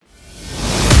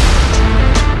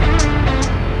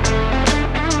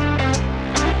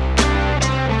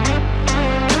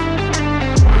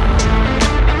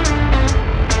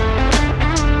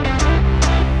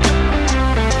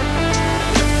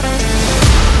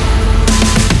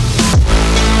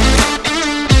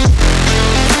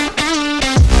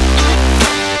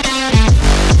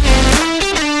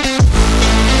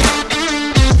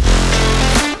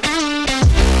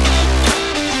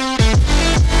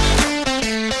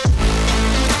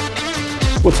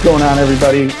What's going on,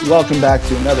 everybody? Welcome back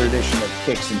to another edition of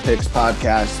Kicks and Picks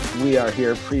podcast. We are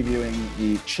here previewing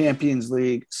the Champions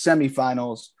League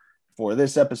Semifinals. For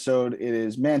this episode, it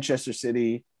is Manchester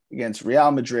City against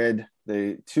Real Madrid.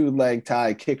 The two-leg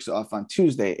tie kicks off on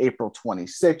Tuesday, April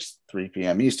 26th, 3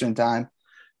 p.m. Eastern Time.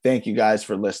 Thank you guys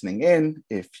for listening in.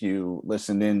 If you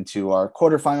listened in to our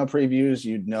quarterfinal previews,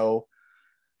 you'd know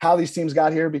how these teams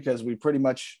got here because we pretty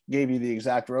much gave you the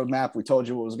exact roadmap. We told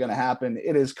you what was going to happen.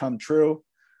 It has come true.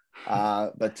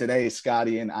 But today,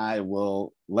 Scotty and I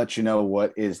will let you know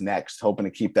what is next, hoping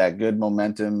to keep that good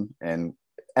momentum and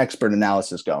expert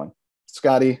analysis going.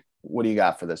 Scotty, what do you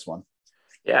got for this one?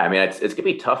 Yeah, I mean, it's going to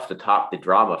be tough to top the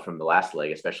drama from the last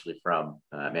leg, especially from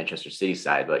Manchester City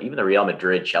side. But even the Real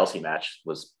Madrid-Chelsea match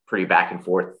was pretty back and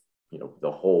forth,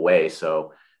 the whole way.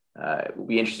 So it will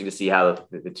be interesting to see how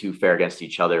the two fare against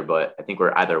each other. But I think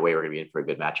either way, we're going to be in for a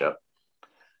good matchup.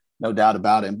 No doubt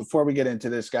about it. And before we get into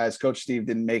this, guys, Coach Steve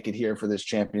didn't make it here for this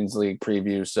Champions League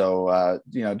preview. So,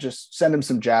 just send him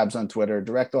some jabs on Twitter.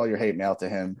 Direct all your hate mail to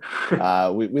him.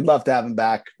 We'd love to have him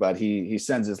back, but he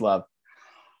sends his love.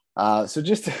 So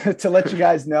just to let you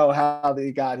guys know how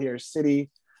they got here, City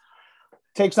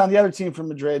takes on the other team from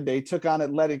Madrid. They took on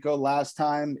Atletico last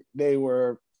time. They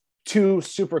were two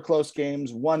super close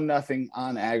games, 1-0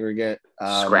 on aggregate.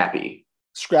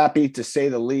 Scrappy to say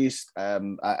the least.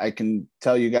 I can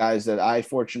tell you guys that I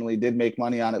fortunately did make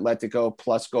money on Atletico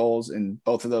plus goals in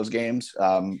both of those games.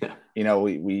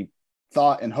 We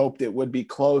thought and hoped it would be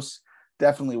close.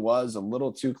 Definitely was a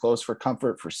little too close for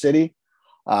comfort for City.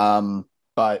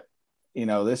 But they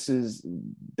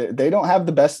don't have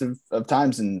the best of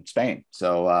times in Spain.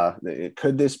 So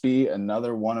could this be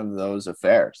another one of those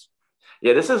affairs?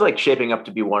 Yeah, this is like shaping up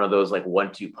to be one of those like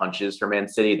 1-2 punches for Man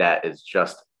City that is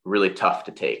just really tough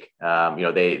to take.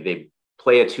 They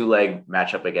play a two-leg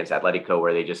matchup against Atletico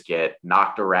where they just get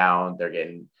knocked around. They're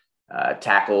getting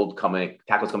tackles coming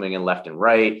in left and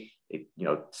right.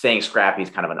 Saying scrappy is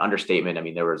kind of an understatement. I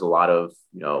mean, there was a lot of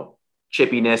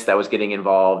chippiness that was getting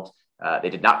involved.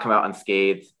 They did not come out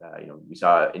unscathed. We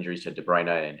saw injuries to De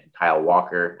Bruyne and Kyle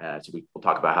Walker. So we'll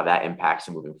talk about how that impacts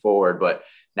them moving forward. But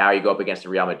now you go up against a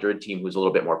Real Madrid team who's a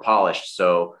little bit more polished.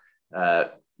 So they're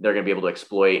going to be able to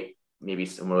exploit maybe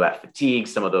some of that fatigue,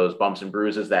 some of those bumps and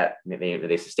bruises that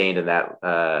they sustained in that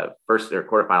first or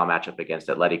quarterfinal matchup against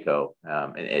Atletico.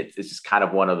 And it's just kind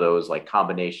of one of those like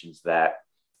combinations that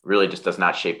really just does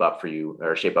not shape up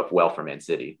well for Man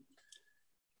City.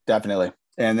 Definitely.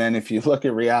 And then if you look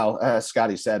at Real,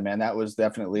 Scotty said, man, that was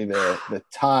definitely the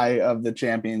tie of the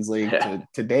Champions League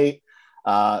to date.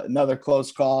 Another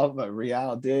close call, but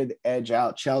Real did edge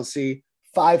out Chelsea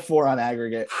 5-4 on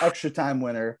aggregate, extra time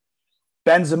winner.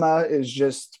 Benzema is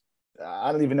just,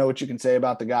 I don't even know what you can say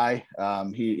about the guy.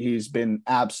 He's been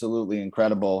absolutely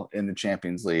incredible in the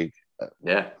Champions League.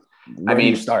 Yeah. Where do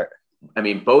you start? I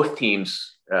mean, both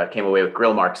teams came away with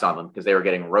grill marks on them because they were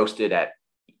getting roasted at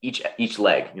each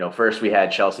leg. First we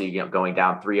had Chelsea, going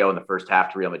down 3-0 in the first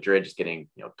half to Real Madrid, just getting,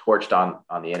 torched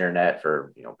on the internet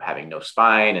for, having no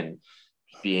spine and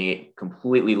being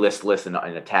completely listless in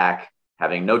attack,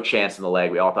 having no chance in the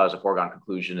leg. We all thought it was a foregone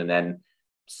conclusion. And then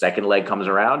second leg comes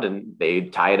around and they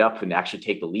tie it up and actually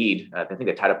take the lead. I think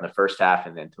they tied up in the first half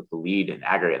and then took the lead in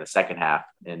aggregate in the second half.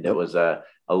 And It was a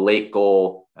late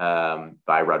goal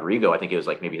by Rodrigo. I think it was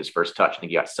like maybe his first touch. I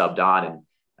think he got subbed on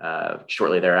and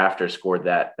shortly thereafter scored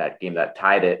that game that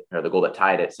tied it, or the goal that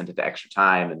tied it, sent it to extra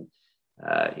time. And,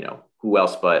 who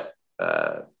else but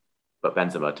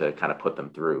Benzema to kind of put them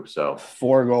through. So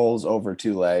 4 goals over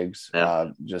 2 legs,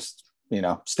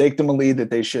 staked them a lead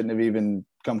that they shouldn't have even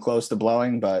come close to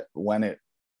blowing, but when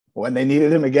they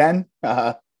needed him again,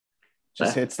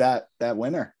 hits that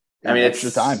winner. I mean, extra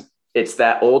time. It's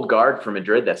that old guard for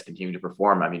Madrid that's continuing to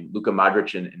perform. I mean, Luka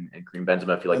Modric and Karim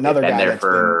Benzema feel like they've been there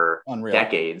for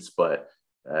decades, but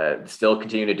still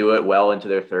continue to do it well into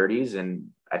their 30s. And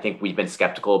I think we've been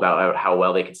skeptical about how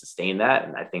well they can sustain that.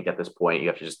 And I think at this point, you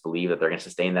have to just believe that they're going to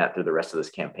sustain that through the rest of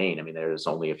this campaign. I mean, there's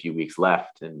only a few weeks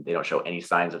left and they don't show any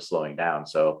signs of slowing down.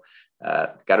 So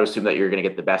got to assume that you're going to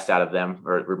get the best out of them,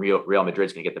 or Real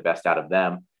Madrid's going to get the best out of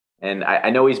them. And I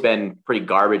know he's been pretty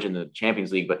garbage in the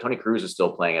Champions League, but Toni Kroos is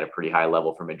still playing at a pretty high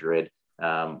level for Madrid.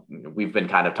 We've been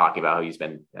kind of talking about how he's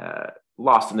been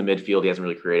lost in the midfield. He hasn't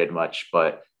really created much,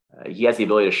 but he has the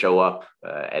ability to show up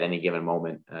at any given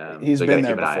moment. He's been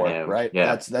there before, right?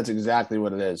 Yeah. That's exactly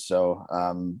what it is. So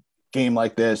game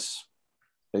like this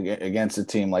against a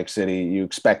team like City, you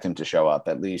expect him to show up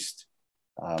at least,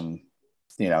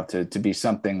 to be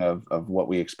something of what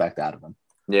we expect out of him.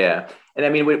 Yeah. And I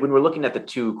mean, when we're looking at the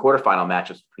two quarterfinal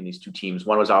matchups between these two teams,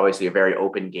 one was obviously a very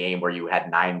open game where you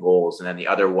had 9 goals. And then the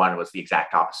other one was the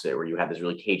exact opposite, where you had this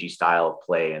really cagey style of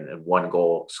play and 1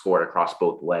 goal scored across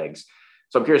both legs.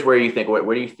 So I'm curious where do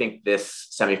you think this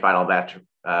semifinal match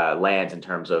lands in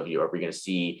terms of, are we going to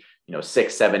see,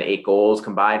 6, 7, 8 goals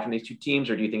combined from these two teams?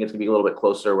 Or do you think it's going to be a little bit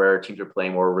closer where teams are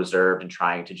playing more reserved and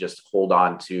trying to just hold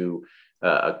on to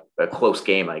a close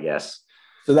game, I guess?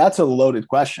 So that's a loaded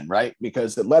question, right?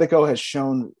 Because Atletico has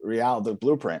shown Real the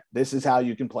blueprint. This is how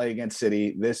you can play against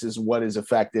City. This is what is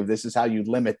effective. This is how you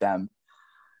limit them.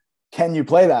 Can you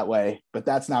play that way? But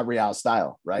that's not Real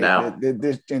style, right? No.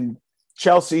 And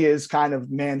Chelsea is kind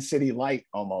of Man City light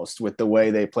almost with the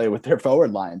way they play with their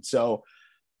forward line. So,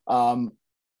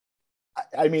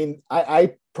 I mean,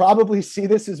 I probably see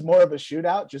this as more of a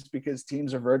shootout just because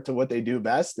teams revert to what they do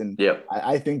best. And yep.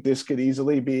 I think this could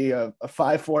easily be a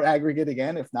 5-4 aggregate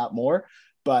again, if not more.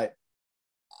 But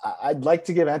I'd like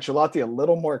to give Ancelotti a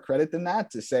little more credit than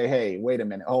that to say, hey, wait a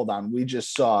minute, hold on. We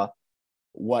just saw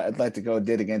what Atletico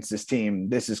did against this team.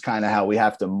 This is kind of how we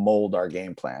have to mold our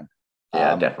game plan.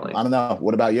 Yeah, definitely. I don't know.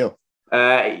 What about you?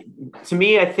 To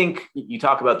me, I think you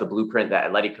talk about the blueprint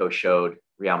that Atletico showed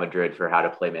Real Madrid for how to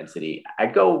play Man City.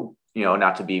 I'd go,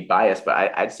 not to be biased, but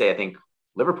I'd say I think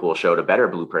Liverpool showed a better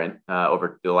blueprint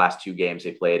over the last 2 games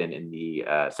they played in the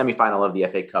semifinal of the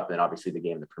FA Cup and obviously the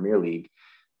game in the Premier League.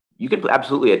 You could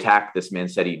absolutely attack this Man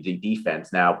City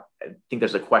defense. Now, I think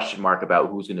there's a question mark about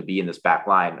who's going to be in this back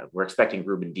line. We're expecting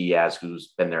Ruben Diaz,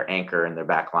 who's been their anchor in their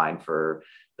back line for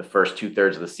the first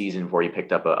 2/3 of the season before he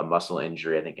picked up a muscle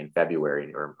injury, I think in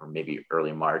February or maybe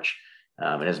early March,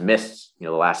 and has missed, the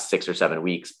last 6 or 7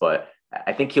 weeks. But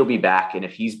I think he'll be back. And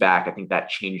if he's back, I think that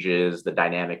changes the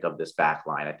dynamic of this back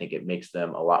line. I think it makes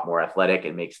them a lot more athletic.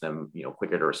 It makes them,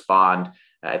 quicker to respond.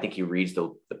 I think he reads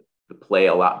the play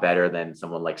a lot better than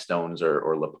someone like Stones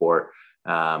or Laporte.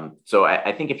 So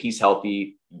I think if he's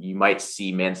healthy, you might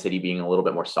see Man City being a little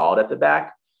bit more solid at the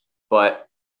back. But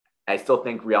I still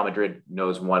think Real Madrid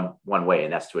knows one way,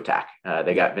 and that's to attack.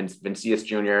 They got Vinicius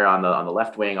Jr. on the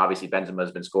left wing. Obviously, Benzema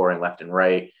has been scoring left and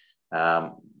right.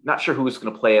 Not sure who's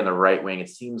going to play in the right wing. It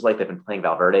seems like they've been playing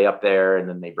Valverde up there, and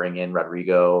then they bring in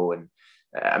Rodrigo. And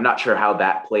I'm not sure how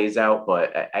that plays out,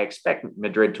 but I expect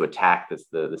Madrid to attack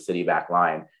the City back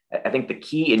line. I think the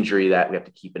key injury that we have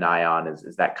to keep an eye on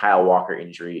is that Kyle Walker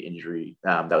injury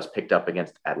that was picked up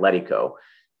against Atletico.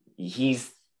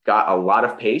 He's got a lot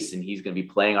of pace and he's going to be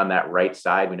playing on that right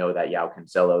side. We know that João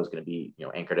Cancelo is going to be,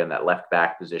 anchored in that left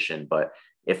back position. But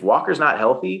if Walker's not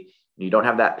healthy, you don't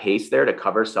have that pace there to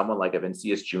cover someone like a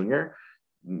Vinicius Jr.,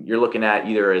 you're looking at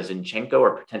either a Zinchenko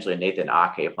or potentially a Nathan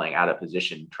Ake playing out of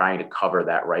position, trying to cover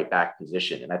that right back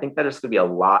position. And I think that there's going to be a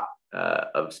lot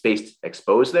of space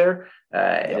exposed there.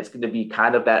 And it's going to be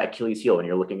kind of that Achilles heel when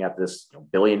you're looking at this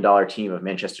billion-dollar team of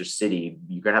Manchester City.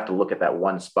 You're going to have to look at that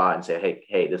one spot and say,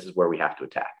 hey, this is where we have to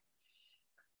attack.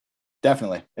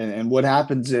 Definitely. And what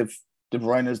happens if De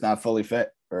Bruyne is not fully fit,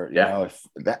 or if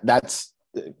that's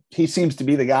he seems to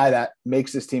be the guy that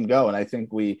makes this team go. And I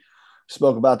think we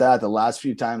spoke about that the last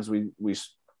few times we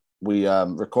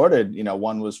recorded.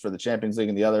 One was for the Champions League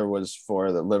and the other was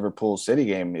for the Liverpool City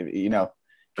game.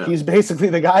 He's basically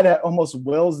the guy that almost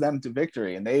wills them to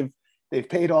victory, and they've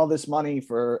paid all this money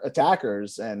for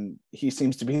attackers, and he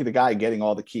seems to be the guy getting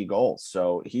all the key goals.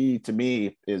 So he, to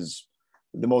me, is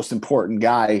the most important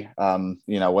guy,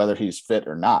 whether he's fit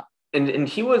or not. And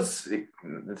he was,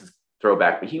 this is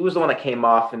throwback, but he was the one that came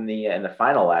off in the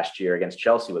final last year against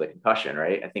Chelsea with a concussion,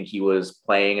 right? I think he was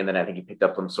playing, and then I think he picked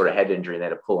up some sort of head injury and they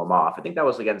had to pull him off. I think that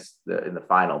was in the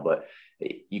final, but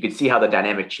you could see how the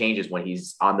dynamic changes when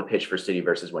he's on the pitch for City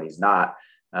versus when he's not.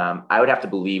 I would have to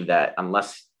believe that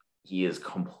unless he is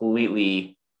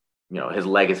completely, his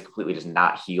leg is completely just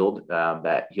not healed,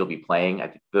 that he'll be playing. I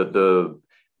think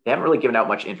they haven't really given out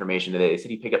much information today. They said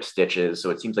he picked up stitches,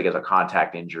 so it seems like it's a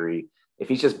contact injury. If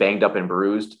he's just banged up and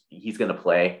bruised, he's going to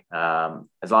play.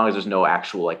 As long as there's no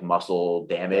actual muscle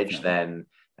damage, then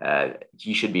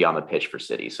he should be on the pitch for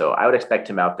City. So I would expect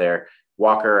him out there.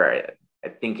 Walker, I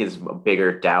think, is a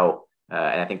bigger doubt.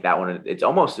 And I think that one, it's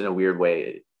almost in a weird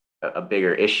way, a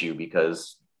bigger issue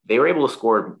because they were able to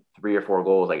score 3 or 4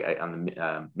 goals on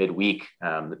the midweek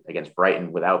against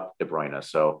Brighton without De Bruyne.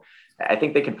 So I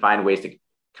think they can find ways to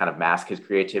kind of mask his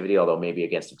creativity, although maybe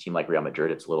against a team like Real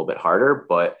Madrid, it's a little bit harder.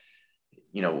 But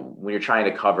when you're trying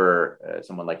to cover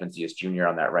someone like Vinicius Jr.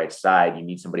 on that right side, you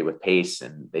need somebody with pace,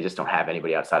 and they just don't have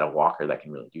anybody outside of Walker that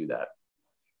can really do that.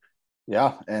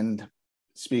 Yeah. And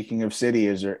speaking of City,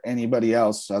 is there anybody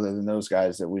else other than those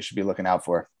guys that we should be looking out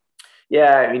for?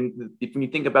 Yeah, I mean, if you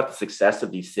think about the success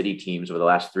of these City teams over the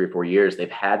last 3 or 4 years, they've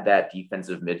had that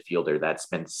defensive midfielder that's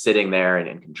been sitting there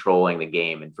and controlling the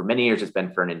game. And for many years, it's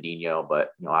been Fernandinho,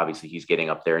 but obviously he's getting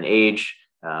up there in age.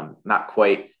 Not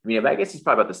quite. I mean, I guess he's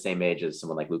probably about the same age as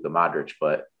someone like Luka Modric,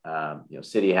 but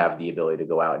City have the ability to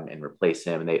go out and replace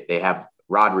him, and they have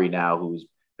Rodri now, who's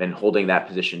been holding that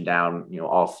position down,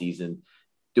 all season,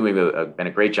 been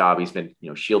a great job. He's been,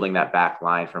 shielding that back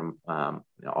line from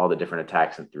all the different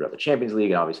attacks throughout the Champions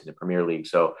League and obviously the Premier League.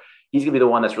 So he's going to be the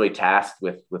one that's really tasked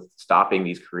with stopping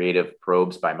these creative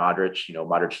probes by Modric.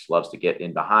 Modric just loves to get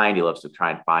in behind. He loves to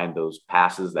try and find those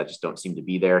passes that just don't seem to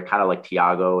be there, kind of like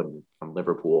Thiago and from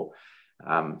Liverpool.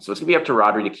 So it's going to be up to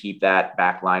Rodri to keep that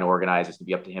back line organized. It's going to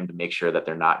be up to him to make sure that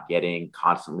they're not getting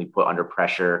constantly put under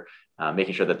pressure.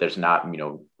 Making sure that there's not,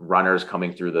 runners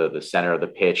coming through the center of the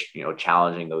pitch,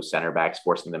 challenging those center backs,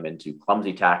 forcing them into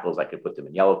clumsy tackles that could put them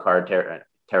in yellow card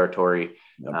territory,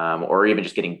 yep. Or even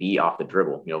just getting beat off the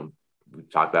dribble. We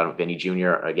talked about Vinny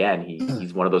Jr. again.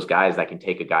 He's one of those guys that can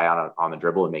take a guy on the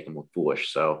dribble and make him look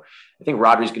foolish. So I think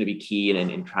Rodri's going to be key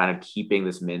in trying to keeping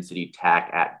this Man City attack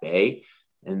at bay.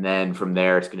 And then from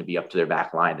there, it's going to be up to their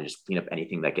back line to just clean up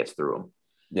anything that gets through them.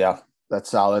 Yeah, that's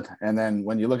solid. And then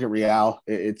when you look at Real,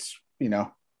 it's,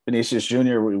 Vinicius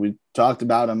Jr., we talked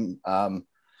about him.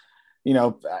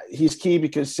 He's key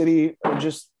because City are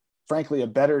just, frankly, a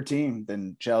better team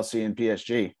than Chelsea and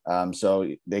PSG. So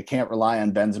they can't rely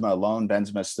on Benzema alone.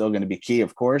 Benzema is still going to be key,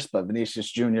 of course, but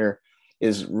Vinicius Jr.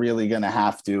 is really going to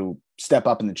have to step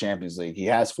up in the Champions League. He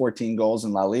has 14 goals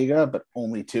in La Liga, but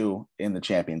only 2 in the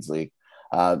Champions League.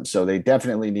 So they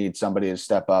definitely need somebody to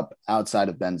step up outside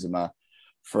of Benzema.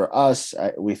 For us,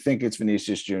 we think it's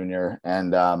Vinicius Jr.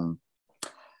 and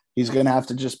he's going to have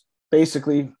to just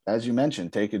basically, as you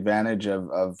mentioned, take advantage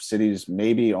of City's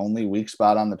maybe only weak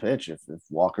spot on the pitch if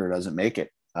Walker doesn't make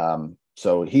it.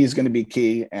 So he's going to be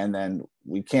key. And then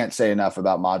we can't say enough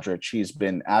about Modric. He's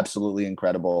been absolutely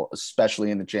incredible, especially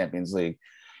in the Champions League.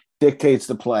 Dictates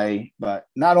the play, but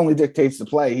not only dictates the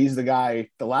play, he's the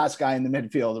last guy in the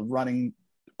midfield of running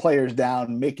players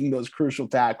down, making those crucial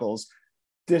tackles,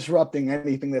 disrupting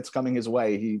anything that's coming his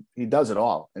way. He does it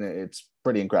all, and it's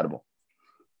pretty incredible.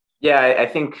 Yeah, I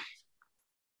think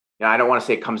I don't want to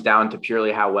say it comes down to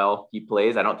purely how well he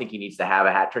plays. I don't think he needs to have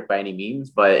a hat trick by any means,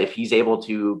 but if he's able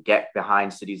to get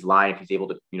behind City's line, if he's able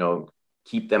to,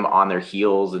 keep them on their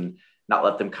heels and not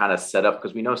let them kind of set up,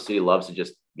 because we know City loves to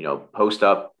just, post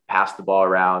up, pass the ball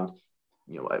around,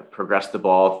 progress the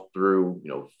ball through,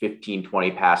 15,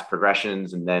 20 pass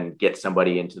progressions and then get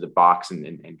somebody into the box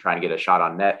and trying to get a shot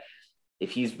on net.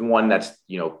 If he's the one that's,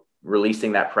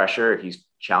 releasing that pressure, if he's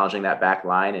challenging that back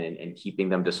line and keeping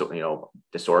them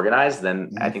disorganized,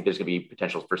 then I think there's going to be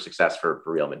potential for success for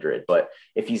Real Madrid. But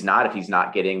if he's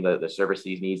not getting the service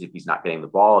he needs, if he's not getting the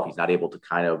ball, if he's not able to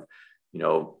kind of,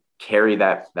 carry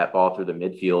that ball through the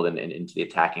midfield and into the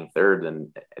attacking third,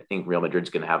 then I think Real Madrid's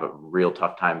going to have a real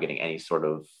tough time getting any sort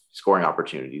of scoring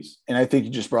opportunities. And I think you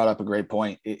just brought up a great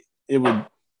point. It would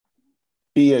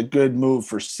be a good move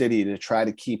for City to try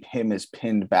to keep him as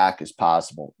pinned back as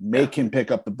possible. Make him pick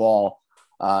up the ball,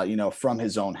 from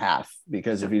his own half,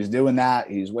 because if he's doing that,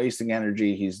 he's wasting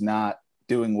energy. He's not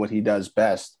doing what he does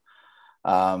best.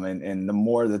 And the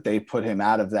more that they put him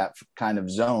out of that kind of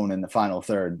zone in the final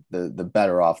third, the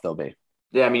better off they'll be.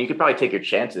 Yeah, I mean, you could probably take your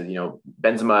chances.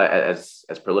 Benzema,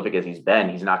 as prolific as he's been,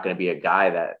 he's not going to be a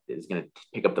guy that is going to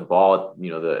pick up the ball,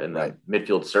 in the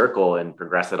midfield circle and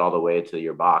progress it all the way to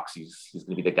your box. He's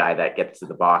going to be the guy that gets to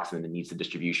the box and then needs the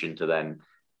distribution to then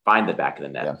find the back of the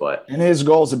net. Yeah. And his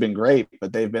goals have been great,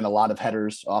 but they've been a lot of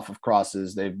headers off of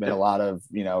crosses. They've been a lot of,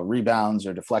 rebounds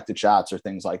or deflected shots or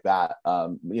things like that.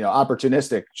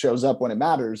 Opportunistic shows up when it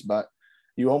matters, but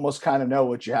you almost kind of know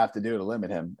what you have to do to limit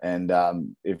him. And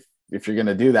if you're going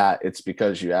to do that, it's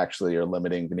because you actually are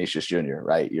limiting Vinicius Jr.,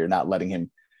 right? You're not letting him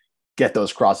get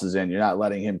those crosses in. You're not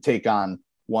letting him take on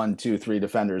 1, 2, 3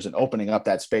 defenders and opening up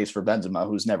that space for Benzema,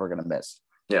 who's never going to miss.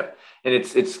 Yeah. And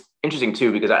it's interesting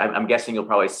too, because I'm guessing you'll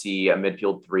probably see a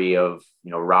midfield 3 of,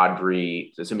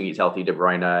 Rodri, assuming he's healthy, De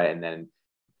Bruyne, and then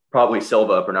probably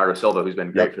Bernardo Silva, who's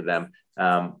been great for them.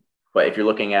 But if you're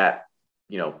looking at,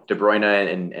 De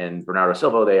Bruyne and Bernardo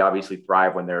Silva, they obviously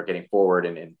thrive when they're getting forward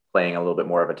and playing a little bit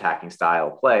more of attacking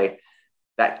style play.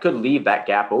 That could leave that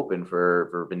gap open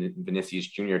for Vinicius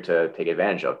Jr. to take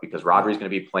advantage of, because Rodri's going to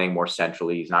be playing more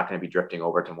centrally. He's not going to be drifting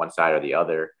over to one side or the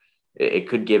other. It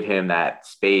could give him that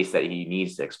space that he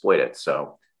needs to exploit it.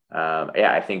 So,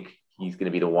 I think he's going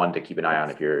to be the one to keep an eye on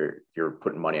if you're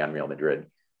putting money on Real Madrid.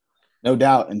 No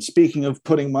doubt. And speaking of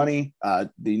putting money,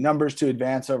 the numbers to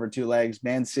advance over 2 legs,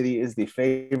 Man City is the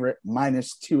favorite,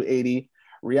 -280.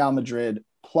 Real Madrid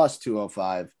plus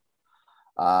 205.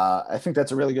 I think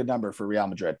that's a really good number for Real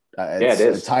Madrid. Yeah, it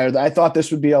is. It's higher. I thought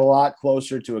this would be a lot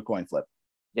closer to a coin flip.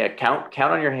 Yeah, count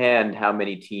on your hand how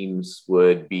many teams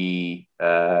would give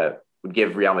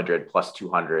Real Madrid plus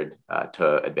 200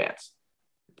 to advance.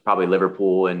 It's probably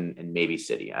Liverpool and maybe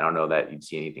City. I don't know that you'd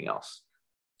see anything else.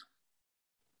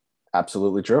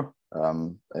 Absolutely true.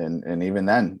 And even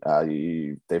then,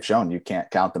 they've shown you can't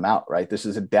count them out, right? This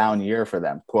is a down year for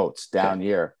them. Quotes, down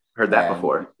year. Heard that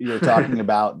before. You're talking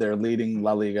about they're leading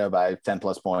La Liga by 10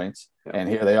 plus points. Yeah. And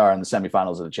here they are in the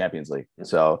semifinals of the Champions League. Yeah.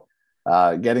 So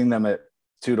getting them at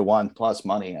 2-1 plus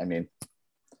money, I mean,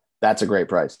 that's a great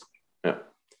price. Yeah.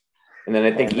 And then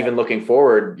I think even looking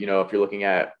forward, you know, if you're looking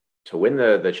at to win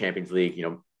the Champions League, you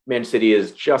know, Man City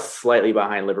is just slightly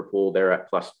behind Liverpool. They're at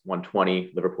plus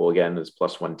 120. Liverpool again is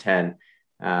plus 110.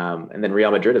 And then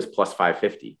Real Madrid is plus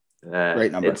 550.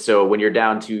 Great number. And so when you're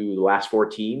down to the last four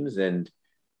teams and,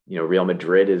 you know, Real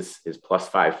Madrid is plus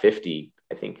 550,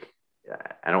 I think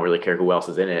I don't really care who else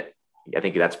is in it. I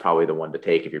think that's probably the one to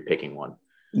take if you're picking one.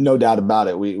 No doubt about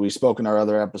it. We spoke in our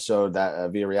other episode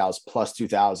that Villarreal is plus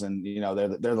 2,000. You know,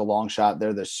 they're the long shot.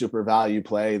 They're the super value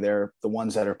play. They're the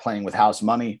ones that are playing with house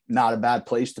money. Not a bad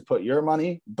place to put your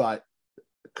money, but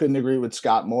couldn't agree with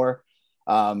Scott more.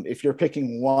 If you're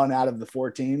picking one out of the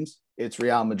four teams, it's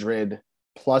Real Madrid.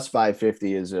 Plus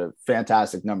 550 is a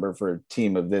fantastic number for a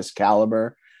team of this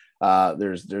caliber.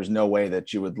 There's no way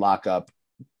that you would lock up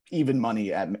even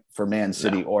money for Man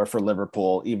City or for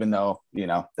Liverpool, even though, you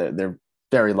know, they're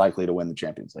very likely to win the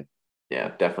Champions League. Yeah,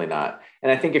 definitely not. And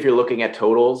I think if you're looking at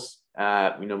totals, you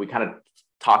know, we kind of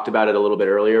talked about it a little bit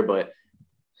earlier, but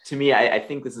to me, I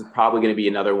think this is probably going to be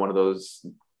another one of those,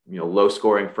 you know, low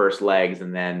scoring first legs,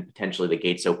 and then potentially the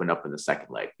gates open up in the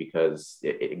second leg, because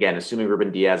again, assuming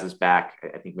Ruben Diaz is back,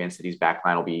 I think Man City's back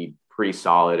line will be pretty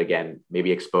solid. Again,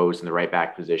 maybe exposed in the right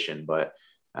back position, but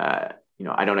you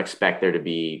know, I don't expect there to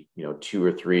be, you know, 2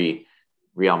 or 3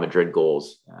 Real Madrid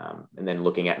goals. And then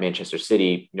looking at Manchester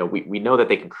City, you know, we know that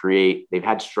they can create. They've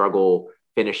had struggle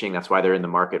finishing. That's why they're in the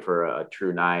market for a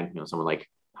true 9, you know, someone like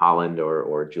Haaland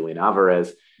or Julian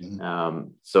Alvarez. Mm-hmm.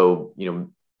 So, you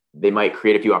know, they might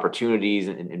create a few opportunities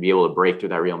and be able to break through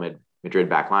that Real Madrid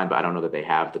back line, but I don't know that they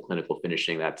have the clinical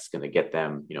finishing that's going to get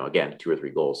them, you know, again, 2 or 3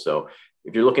 goals. So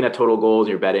if you're looking at total goals,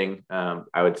 you're betting,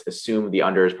 I would assume the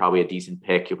under is probably a decent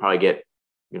pick. You'll probably get,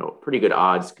 you know, pretty good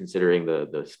odds considering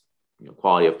the you know,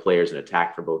 quality of players and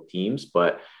attack for both teams.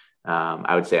 But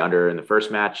I would say under in the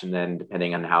first match, and then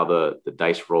depending on how the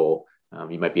dice roll,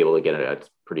 you might be able to get a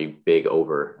pretty big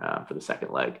over for the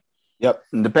second leg. Yep.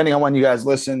 And depending on when you guys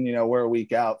listen, you know, we're a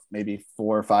week out, maybe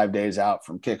 4 or 5 days out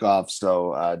from kickoff.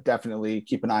 So definitely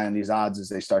keep an eye on these odds as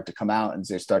they start to come out and as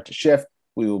they start to shift.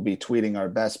 We will be tweeting our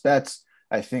best bets.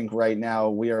 I think right now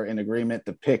we are in agreement.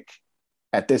 The pick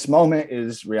at this moment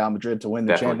is Real Madrid to win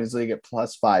the Champions League at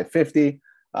plus 550.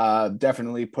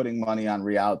 Definitely putting money on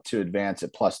Real to advance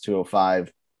at plus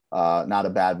 205. Not a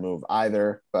bad move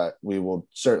either, but we will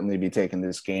certainly be taking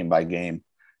this game by game.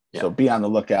 Yeah. So be on the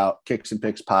lookout. Kicks and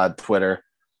Picks Pod, Twitter.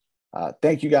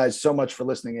 Thank you guys so much for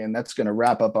listening in. That's going to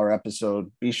wrap up our episode.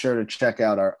 Be sure to check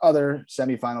out our other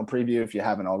semifinal preview if you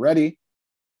haven't already.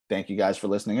 Thank you guys for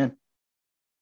listening in.